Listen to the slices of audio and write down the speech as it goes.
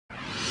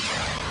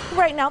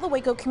Right now, the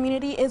Waco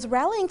community is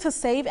rallying to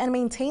save and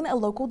maintain a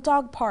local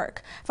dog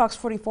park. Fox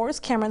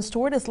 44's Cameron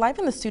Stewart is live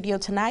in the studio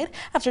tonight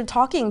after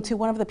talking to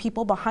one of the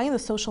people behind the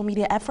social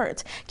media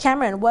effort.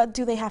 Cameron, what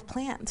do they have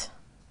planned?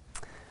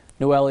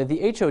 Noelle,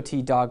 the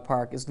H.O.T. dog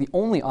park is the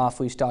only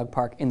off-leash dog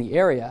park in the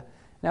area.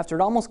 And after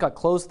it almost got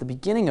closed at the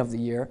beginning of the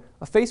year,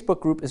 a Facebook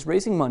group is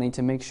raising money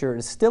to make sure it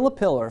is still a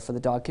pillar for the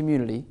dog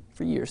community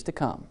for years to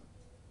come.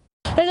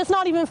 And it's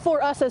not even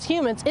for us as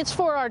humans, it's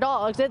for our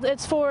dogs.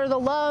 It's for the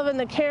love and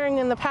the caring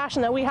and the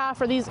passion that we have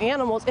for these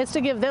animals. It's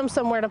to give them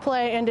somewhere to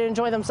play and to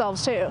enjoy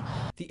themselves too.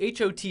 The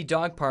H.O.T.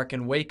 dog park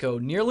in Waco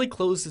nearly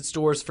closed its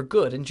doors for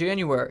good in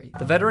January.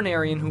 The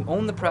veterinarian who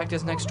owned the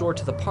practice next door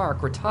to the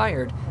park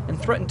retired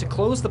and threatened to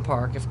close the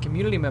park if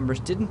community members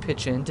didn't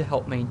pitch in to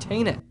help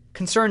maintain it.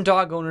 Concerned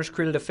dog owners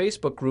created a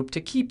Facebook group to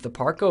keep the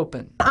park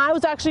open. I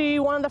was actually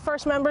one of the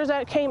first members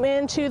that came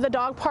into the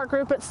dog park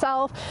group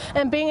itself,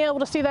 and being able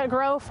to see that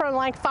grow from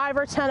like 5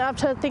 or 10 up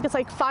to I think it's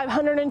like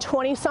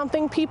 520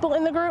 something people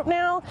in the group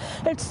now.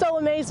 It's so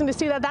amazing to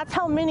see that. That's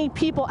how many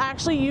people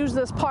actually use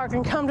this park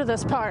and come to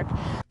this park.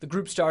 The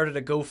group started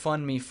a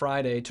GoFundMe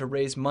Friday to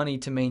raise money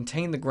to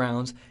maintain the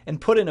grounds and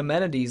put in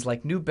amenities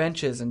like new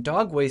benches and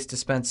dog waste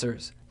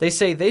dispensers. They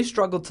say they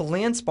struggled to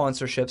land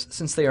sponsorships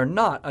since they are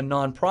not a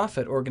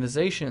non-profit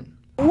organization.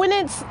 When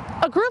it's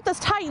a group that's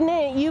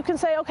tight-knit, you can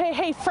say, okay,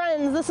 hey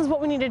friends, this is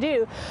what we need to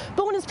do.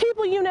 But when it's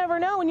people you never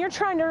know and you're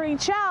trying to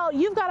reach out,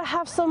 you've got to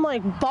have some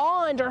like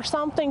bond or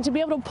something to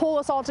be able to pull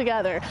us all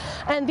together.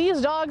 And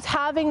these dogs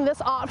having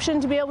this option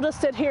to be able to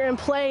sit here and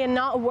play and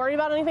not worry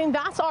about anything,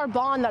 that's our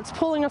bond that's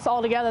pulling us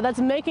all together. That's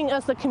making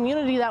us the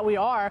community that we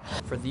are.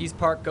 For these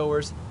park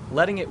goers,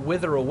 letting it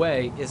wither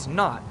away is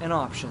not an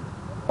option.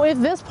 If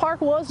this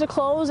park was to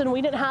close and we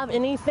didn't have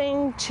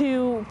anything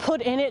to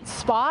put in its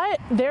spot,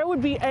 there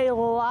would be a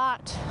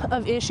lot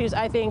of issues,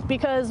 I think,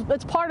 because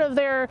it's part of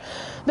their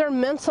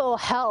mental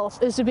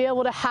health is to be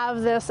able to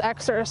have this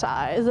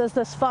exercise,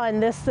 this fun,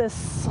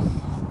 this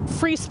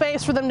free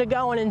space for them to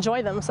go and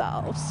enjoy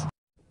themselves.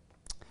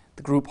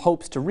 The group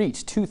hopes to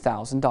reach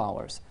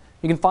 $2,000.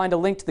 You can find a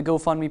link to the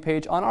GoFundMe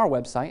page on our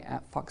website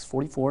at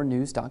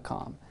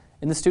fox44news.com.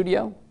 In the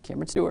studio,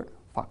 Cameron Stewart,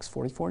 Fox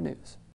 44 News.